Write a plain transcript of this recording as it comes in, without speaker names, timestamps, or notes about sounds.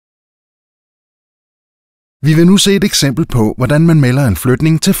Vi vil nu se et eksempel på, hvordan man melder en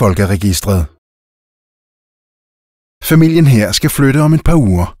flytning til folkeregistret. Familien her skal flytte om et par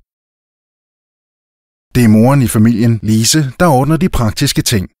uger. Det er moren i familien, Lise, der ordner de praktiske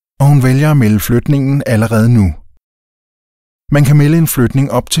ting, og hun vælger at melde flytningen allerede nu. Man kan melde en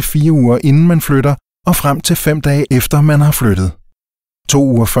flytning op til 4 uger inden man flytter, og frem til 5 dage efter man har flyttet. 2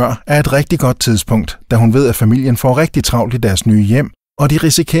 uger før er et rigtig godt tidspunkt, da hun ved, at familien får rigtig travlt i deres nye hjem, og de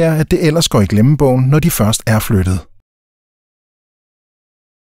risikerer, at det ellers går i glemmebogen, når de først er flyttet.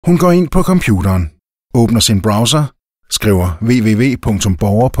 Hun går ind på computeren, åbner sin browser, skriver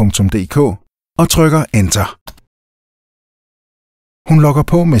www.borger.dk og trykker Enter. Hun logger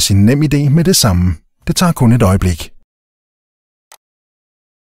på med sin NemID med det samme. Det tager kun et øjeblik.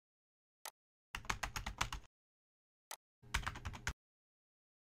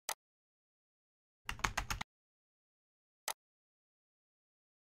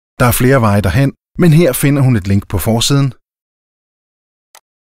 Der er flere veje derhen, men her finder hun et link på forsiden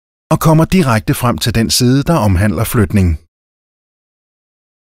og kommer direkte frem til den side, der omhandler flytning.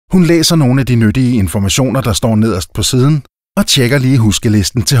 Hun læser nogle af de nyttige informationer, der står nederst på siden, og tjekker lige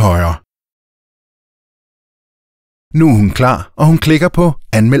huskelisten til højre. Nu er hun klar, og hun klikker på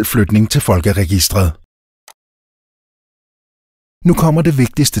Anmeld flytning til folkeregistret. Nu kommer det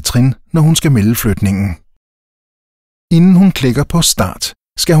vigtigste trin, når hun skal melde flytningen. Inden hun klikker på Start,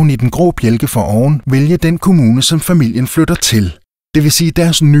 skal hun i den grå bjælke for oven vælge den kommune, som familien flytter til, det vil sige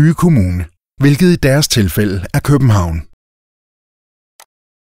deres nye kommune, hvilket i deres tilfælde er København.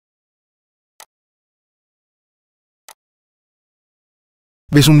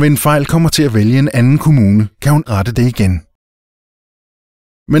 Hvis hun ved en fejl kommer til at vælge en anden kommune, kan hun rette det igen.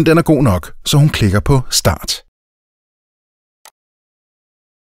 Men den er god nok, så hun klikker på Start.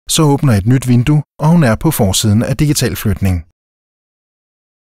 Så åbner et nyt vindue, og hun er på forsiden af digital flytning.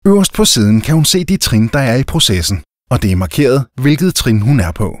 Øverst på siden kan hun se de trin, der er i processen, og det er markeret, hvilket trin hun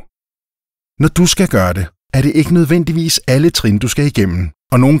er på. Når du skal gøre det, er det ikke nødvendigvis alle trin, du skal igennem,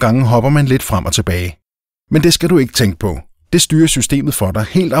 og nogle gange hopper man lidt frem og tilbage. Men det skal du ikke tænke på. Det styrer systemet for dig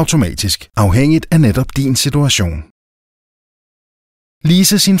helt automatisk, afhængigt af netop din situation.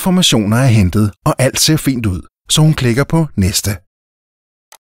 Lises informationer er hentet, og alt ser fint ud, så hun klikker på Næste.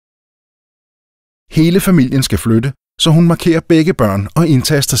 Hele familien skal flytte, så hun markerer begge børn og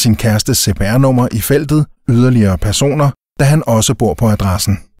indtaster sin kærestes CPR-nummer i feltet Yderligere personer, da han også bor på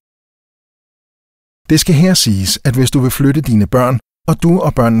adressen. Det skal her siges, at hvis du vil flytte dine børn, og du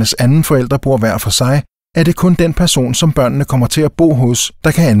og børnenes anden forælder bor hver for sig, er det kun den person, som børnene kommer til at bo hos,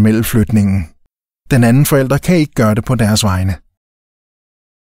 der kan anmelde flytningen. Den anden forælder kan ikke gøre det på deres vegne.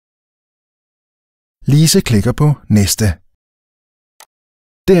 Lise klikker på Næste.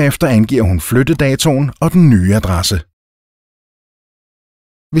 Derefter angiver hun flyttedatoen og den nye adresse.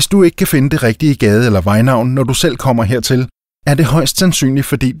 Hvis du ikke kan finde det rigtige gade- eller vejnavn, når du selv kommer hertil, er det højst sandsynligt,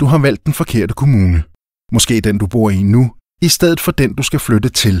 fordi du har valgt den forkerte kommune. Måske den, du bor i nu, i stedet for den, du skal flytte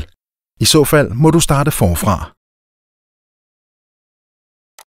til. I så fald må du starte forfra.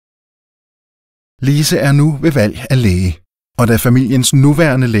 Lise er nu ved valg af læge, og da familiens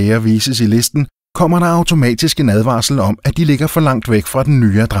nuværende læger vises i listen, kommer der automatisk en advarsel om, at de ligger for langt væk fra den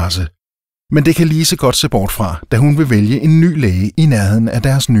nye adresse. Men det kan Lise godt se bort fra, da hun vil vælge en ny læge i nærheden af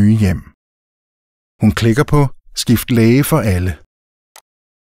deres nye hjem. Hun klikker på Skift læge for alle.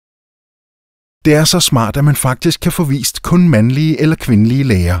 Det er så smart, at man faktisk kan få vist kun mandlige eller kvindelige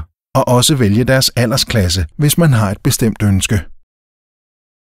læger, og også vælge deres aldersklasse, hvis man har et bestemt ønske.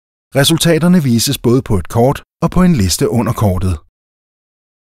 Resultaterne vises både på et kort og på en liste under kortet.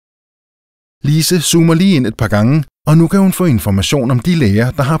 Lise zoomer lige ind et par gange, og nu kan hun få information om de læger,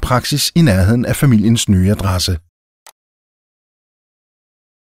 der har praksis i nærheden af familiens nye adresse.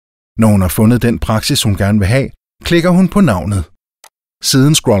 Når hun har fundet den praksis, hun gerne vil have, klikker hun på navnet.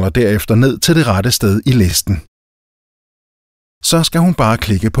 Siden scroller derefter ned til det rette sted i listen. Så skal hun bare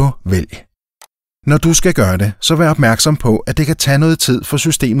klikke på Vælg. Når du skal gøre det, så vær opmærksom på, at det kan tage noget tid for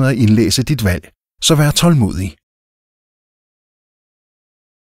systemet at indlæse dit valg, så vær tålmodig.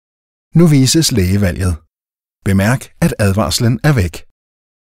 Nu vises lægevalget. Bemærk, at advarslen er væk.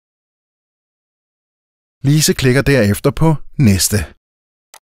 Lise klikker derefter på Næste.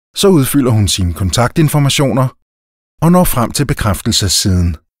 Så udfylder hun sine kontaktinformationer og når frem til bekræftelsessiden.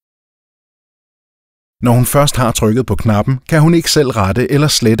 Når hun først har trykket på knappen, kan hun ikke selv rette eller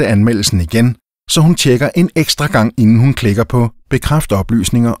slette anmeldelsen igen, så hun tjekker en ekstra gang, inden hun klikker på Bekræft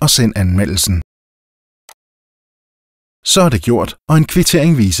oplysninger og send anmeldelsen. Så er det gjort, og en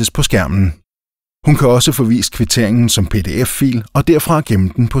kvittering vises på skærmen. Hun kan også få vist kvitteringen som PDF-fil og derfra gemme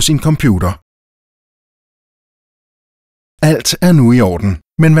den på sin computer. Alt er nu i orden,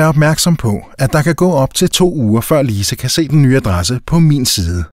 men vær opmærksom på, at der kan gå op til 2 uger, før Lise kan se den nye adresse på min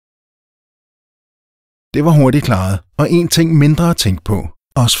side. Det var hurtigt klaret, og en ting mindre at tænke på,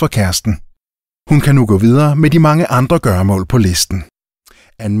 også for kæresten. Hun kan nu gå videre med de mange andre gøremål på listen.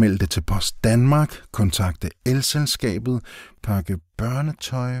 Anmeld det til Post Danmark, kontakte elselskabet, pakke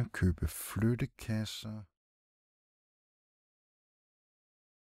børnetøj, købe flyttekasser.